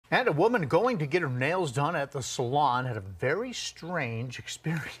And a woman going to get her nails done at the salon had a very strange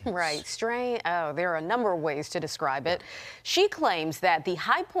experience. Right, strange. Oh, there are a number of ways to describe it. She claims that the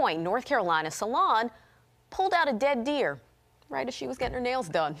High Point, North Carolina salon pulled out a dead deer right as she was getting her nails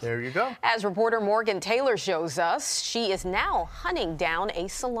done. There you go. As reporter Morgan Taylor shows us, she is now hunting down a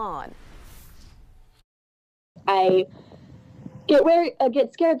salon. I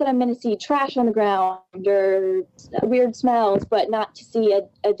get scared that I'm going to see trash on the ground or weird smells, but not to see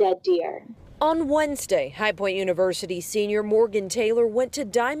a dead deer. On Wednesday, High Point University senior Morgan Taylor went to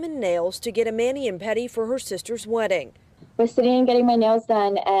Diamond Nails to get a mani-and-pedi for her sister's wedding. I was sitting and getting my nails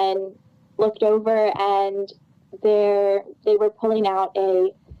done and looked over, and they were pulling out a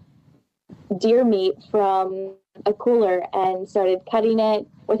deer meat from a cooler and started cutting it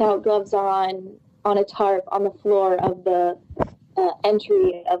without gloves on a tarp on the floor of the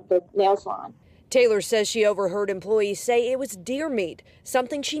entry of the nail salon. Taylor says she overheard employees say it was deer meat,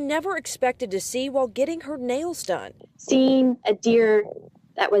 something she never expected to see while getting her nails done. Seeing a deer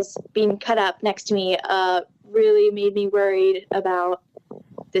that was being cut up next to me really made me worried about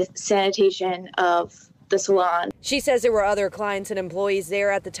the sanitation of the salon. She says there were other clients and employees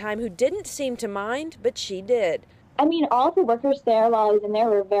there at the time who didn't seem to mind, but she did. I mean, all of the workers there while I was in there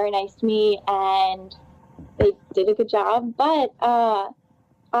were very nice to me, and they did a good job, but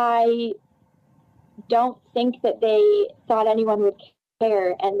I don't think that they thought anyone would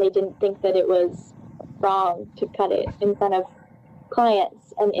care, and they didn't think that it was wrong to cut it in front of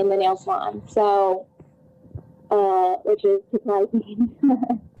clients and in the nail salon, so which is surprising.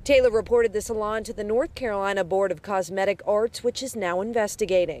 Taylor reported the salon to the North Carolina Board of Cosmetic Arts, which is now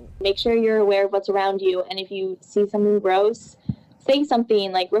investigating. Make sure you're aware of what's around you, and if you see something gross, say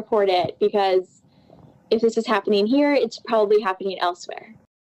something, like report it, because if this is happening here, it's probably happening elsewhere.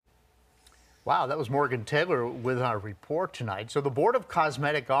 Wow, that was Morgan Taylor with our report tonight. So the Board of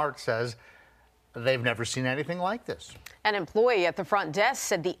Cosmetic Arts says they've never seen anything like this. An employee at the front desk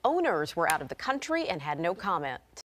said the owners were out of the country and had no comment.